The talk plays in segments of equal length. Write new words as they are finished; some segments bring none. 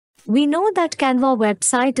We know that Canva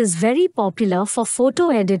website is very popular for photo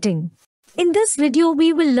editing. In this video,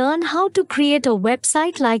 we will learn how to create a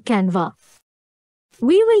website like Canva.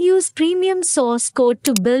 We will use premium source code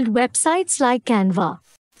to build websites like Canva.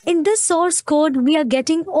 In this source code, we are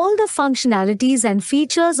getting all the functionalities and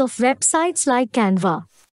features of websites like Canva.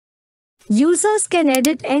 Users can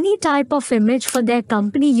edit any type of image for their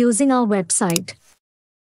company using our website.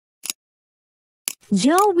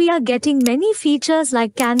 Here we are getting many features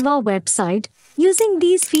like Canva website. Using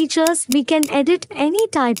these features, we can edit any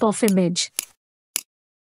type of image.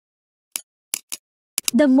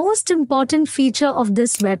 The most important feature of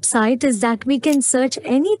this website is that we can search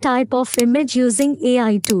any type of image using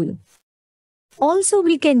AI tool. Also,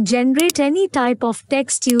 we can generate any type of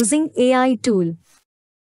text using AI tool.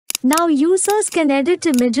 Now users can edit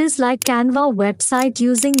images like Canva website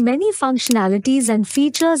using many functionalities and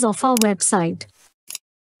features of our website.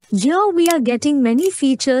 Here we are getting many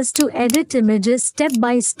features to edit images step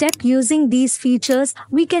by step. Using these features,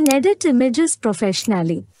 we can edit images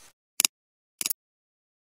professionally.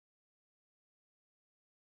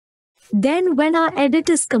 Then when our edit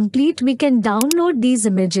is complete, we can download these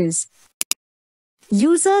images.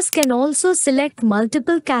 Users can also select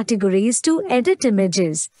multiple categories to edit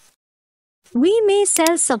images. We may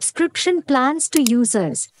sell subscription plans to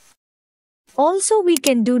users. Also, we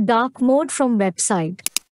can do dark mode from website.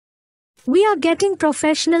 We are getting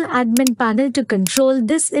professional admin panel to control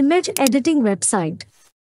this image editing website.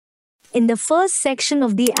 In the first section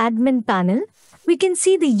of the admin panel, we can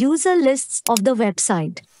see the user lists of the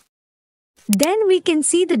website. Then we can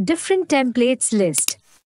see the different templates list.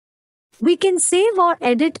 We can save or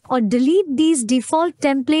edit or delete these default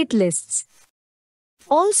template lists.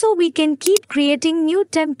 Also, we can keep creating new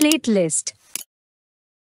template list.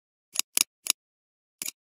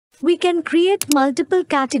 We can create multiple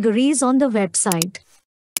categories on the website.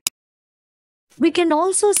 We can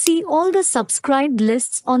also see all the subscribed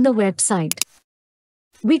lists on the website.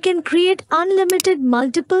 We can create unlimited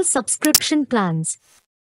multiple subscription plans.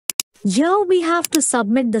 Here we have to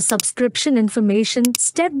submit the subscription information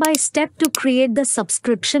step by step to create the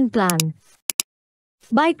subscription plan.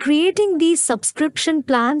 By creating these subscription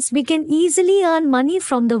plans, we can easily earn money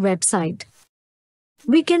from the website.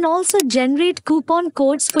 We can also generate coupon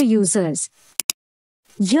codes for users.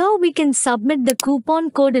 Here we can submit the coupon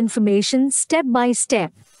code information step by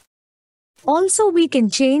step. Also, we can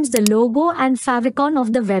change the logo and favicon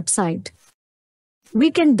of the website. We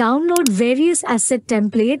can download various asset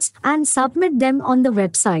templates and submit them on the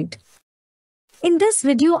website. In this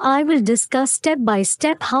video, I will discuss step by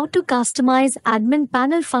step how to customize admin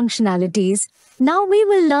panel functionalities. Now we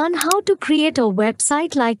will learn how to create a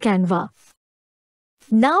website like Canva.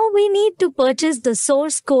 Now we need to purchase the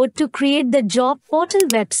source code to create the job portal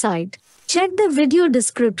website. Check the video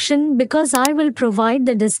description because I will provide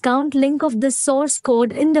the discount link of the source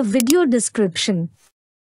code in the video description.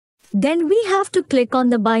 Then we have to click on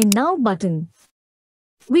the Buy Now button.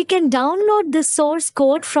 We can download the source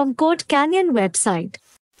code from Codetai website.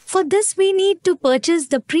 For this, we need to purchase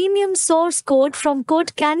the premium source code from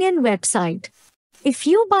Codetai website. If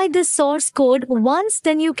you buy this source code once,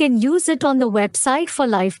 then you can use it on the website for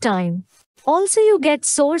lifetime. Also, you get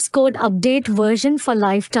source code update version for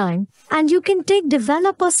lifetime, and you can take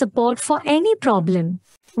developer support for any problem.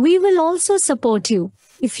 We will also support you.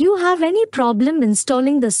 If you have any problem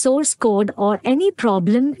installing the source code or any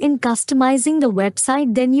problem in customizing the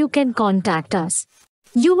website, then you can contact us.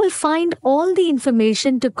 You will find all the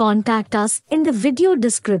information to contact us in the video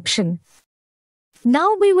description.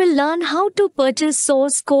 Now we will learn how to purchase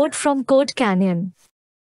source code from Codetai.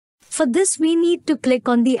 For this, we need to click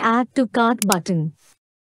on the Add to Cart button.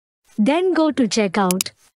 Then go to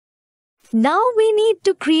Checkout. Now we need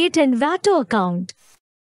to create an Envato account.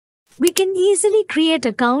 We can easily create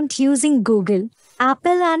account using Google,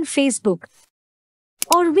 Apple and Facebook.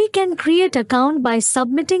 Or we can create account by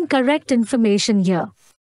submitting correct information here.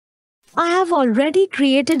 I have already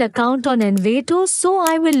created account on Envato, so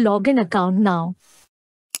I will log in account now.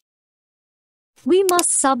 We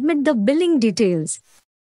must submit the billing details.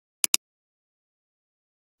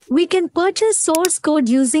 We can purchase source code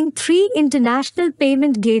using 3 international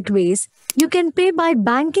payment gateways. You can pay by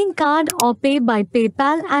banking card or pay by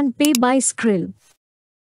PayPal and pay by Skrill.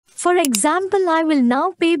 For example, I will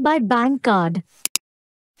now pay by bank card.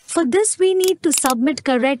 For this, we need to submit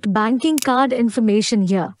correct banking card information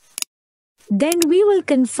here. Then we will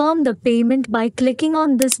confirm the payment by clicking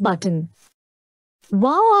on this button.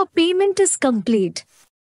 Wow, our payment is complete.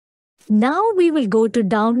 Now we will go to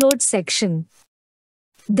Download section.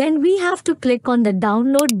 Then we have to click on the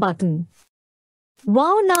Download button.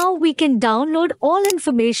 Wow, now we can download all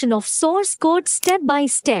information of source code step by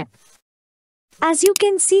step. As you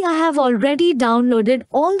can see, I have already downloaded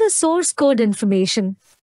all the source code information.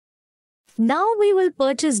 Now we will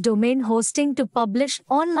purchase domain hosting to publish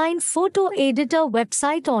online photo editor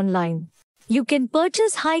website online. You can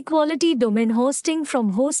purchase high quality domain hosting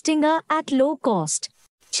from Hostinger at low cost.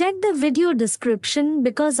 Check the video description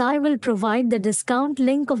because I will provide the discount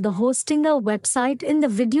link of the Hostinger website in the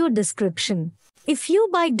video description. If you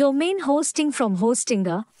buy domain hosting from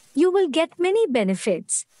Hostinger, you will get many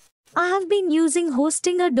benefits. I have been using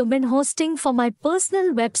Hostinger domain hosting for my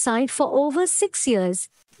personal website for over 6 years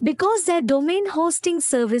because their domain hosting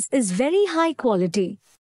service is very high quality.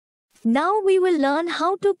 Now we will learn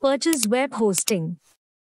how to purchase web hosting.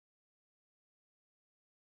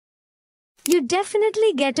 You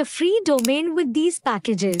definitely get a free domain with these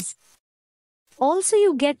packages. Also,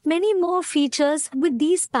 you get many more features with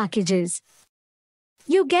these packages.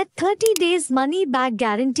 You get 30 days money back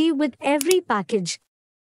guarantee with every package.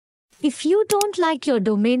 If you don't like your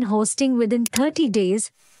domain hosting within 30 days,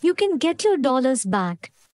 you can get your dollars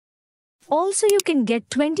back. Also, you can get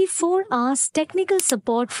 24 hours technical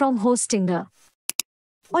support from Hostinger.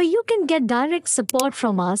 Or you can get direct support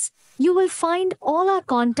from us. You will find all our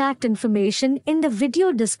contact information in the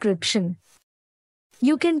video description.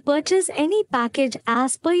 You can purchase any package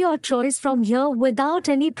as per your choice from here without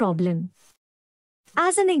any problem.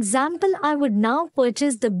 As an example, I would now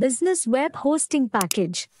purchase the business web hosting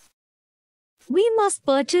package. We must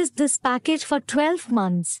purchase this package for 12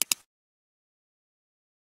 months.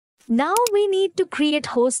 Now we need to create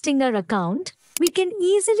Hostinger account. We can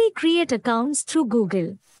easily create accounts through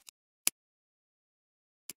Google.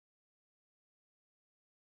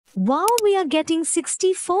 Wow, we are getting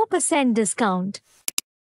 64% discount.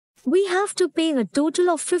 We have to pay a total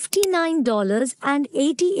of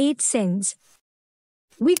 $59.88.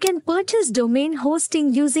 We can purchase domain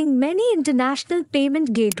hosting using many international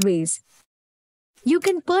payment gateways. You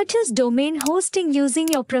can purchase domain hosting using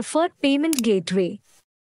your preferred payment gateway.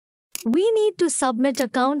 We need to submit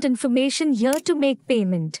account information here to make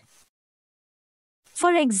payment.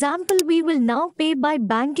 For example, we will now pay by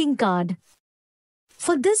banking card.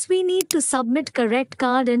 For this, we need to submit correct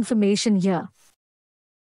card information here.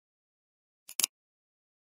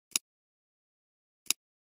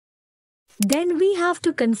 Then we have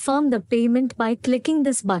to confirm the payment by clicking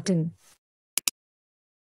this button.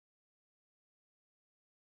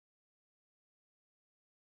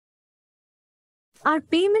 Our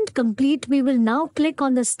payment complete. We will now click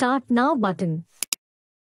on the Start Now button.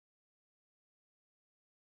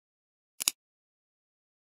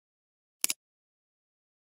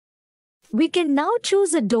 We can now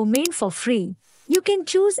choose a domain for free. You can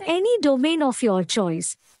choose any domain of your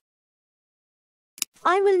choice.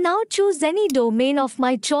 I will now choose any domain of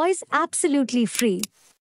my choice absolutely free.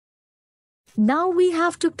 Now we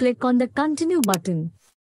have to click on the Continue button.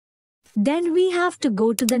 Then we have to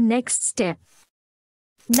go to the next step.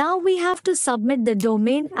 Now we have to submit the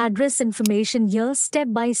domain address information here step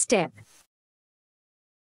by step.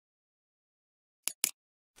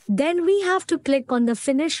 Then we have to click on the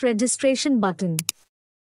Finish Registration button.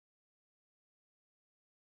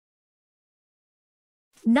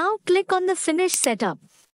 Now click on the Finish Setup.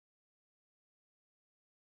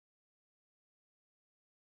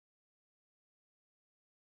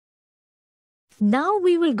 Now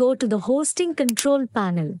we will go to the Hosting Control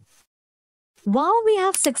panel. Wow, we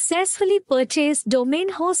have successfully purchased domain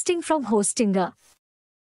hosting from Hostinger.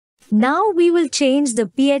 Now we will change the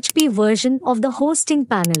PHP version of the hosting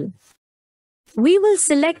panel. We will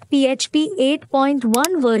select PHP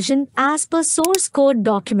 8.1 version as per source code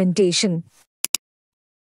documentation.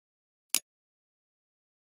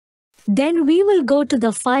 Then we will go to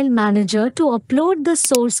the file manager to upload the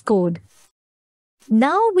source code.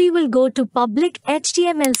 Now we will go to public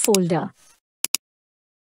HTML folder.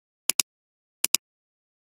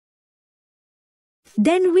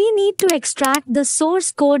 Then we need to extract the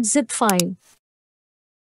source code zip file.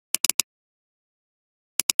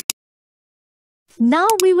 Now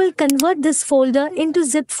we will convert this folder into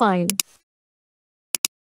zip file.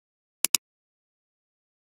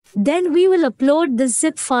 Then we will upload the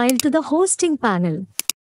zip file to the hosting panel.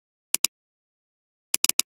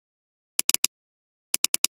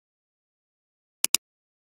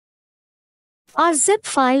 Our zip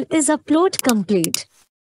file is upload complete.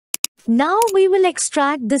 Now we will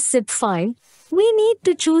extract this zip file. We need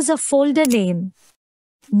to choose a folder name.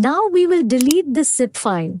 Now we will delete this zip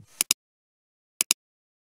file.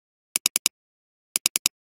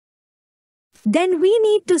 Then we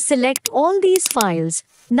need to select all these files.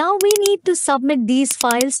 Now we need to submit these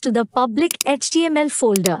files to the public HTML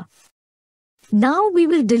folder. Now we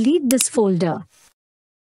will delete this folder.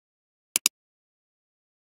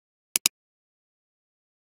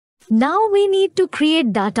 Now we need to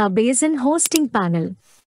create database in hosting panel.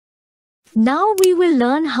 Now we will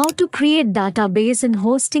learn how to create database in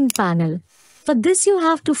hosting panel. For this you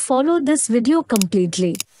have to follow this video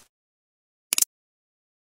completely.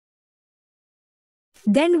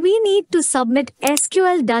 Then we need to submit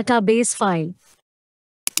SQL database file.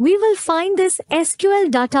 We will find this SQL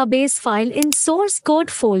database file in source code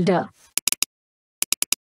folder.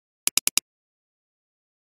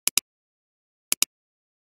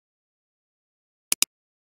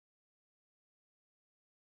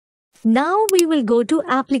 Now we will go to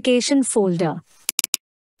application folder.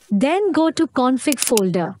 Then go to config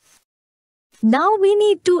folder. Now we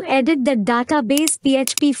need to edit the database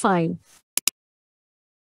PHP file.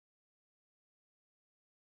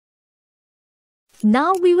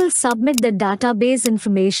 Now we will submit the database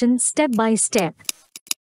information step by step.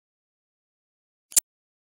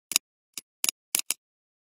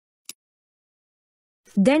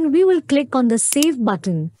 Then we will click on the Save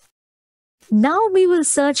button. Now we will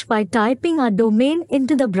search by typing our domain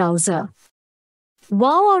into the browser.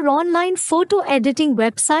 Wow, our online photo editing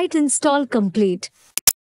website install complete.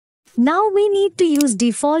 Now we need to use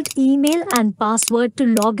default email and password to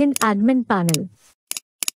log in admin panel.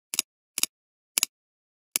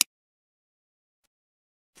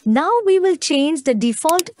 Now we will change the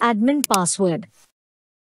default admin password.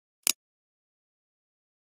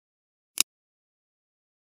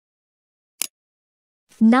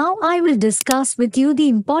 Now I will discuss with you the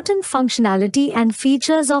important functionality and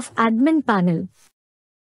features of admin panel.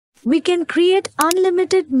 We can create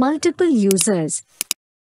unlimited multiple users.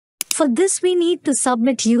 For this we need to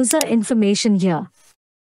submit user information here.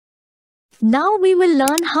 Now we will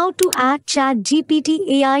learn how to add ChatGPT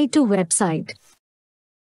AI to website.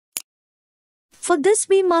 For this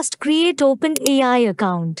we must create OpenAI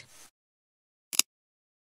account.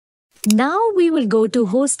 Now we will go to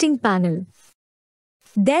hosting panel.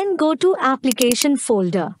 Then go to application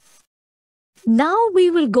folder. Now we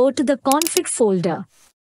will go to the config folder.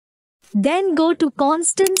 Then go to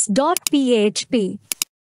constants.php.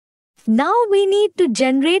 Now we need to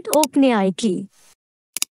generate OpenAI key.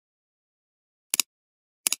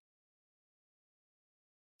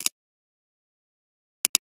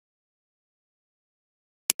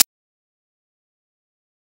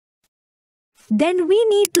 Then we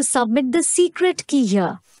need to submit the secret key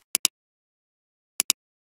here.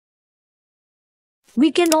 We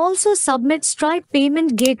can also submit Stripe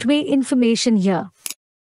payment gateway information here.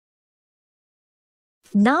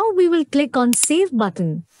 Now we will click on Save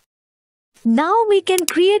button. Now we can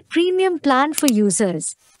create premium plan for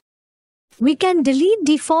users. We can delete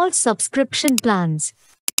default subscription plans.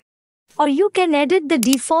 Or you can edit the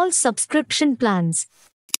default subscription plans.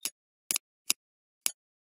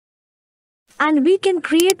 And we can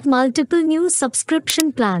create multiple new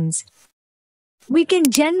subscription plans. We can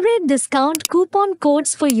generate discount coupon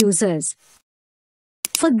codes for users.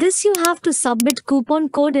 For this you have to submit coupon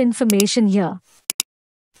code information here.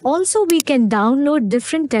 Also we can download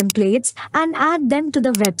different templates and add them to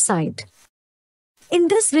the website. In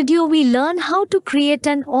this video we learn how to create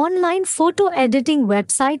an online photo editing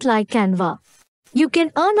website like Canva. You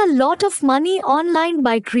can earn a lot of money online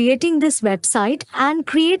by creating this website and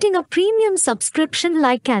creating a premium subscription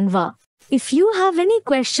like Canva. If you have any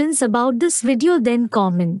questions about this video then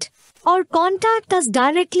comment or contact us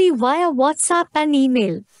directly via WhatsApp and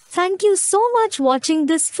email. Thank you so much watching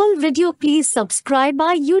this full video. Please subscribe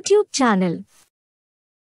our YouTube channel.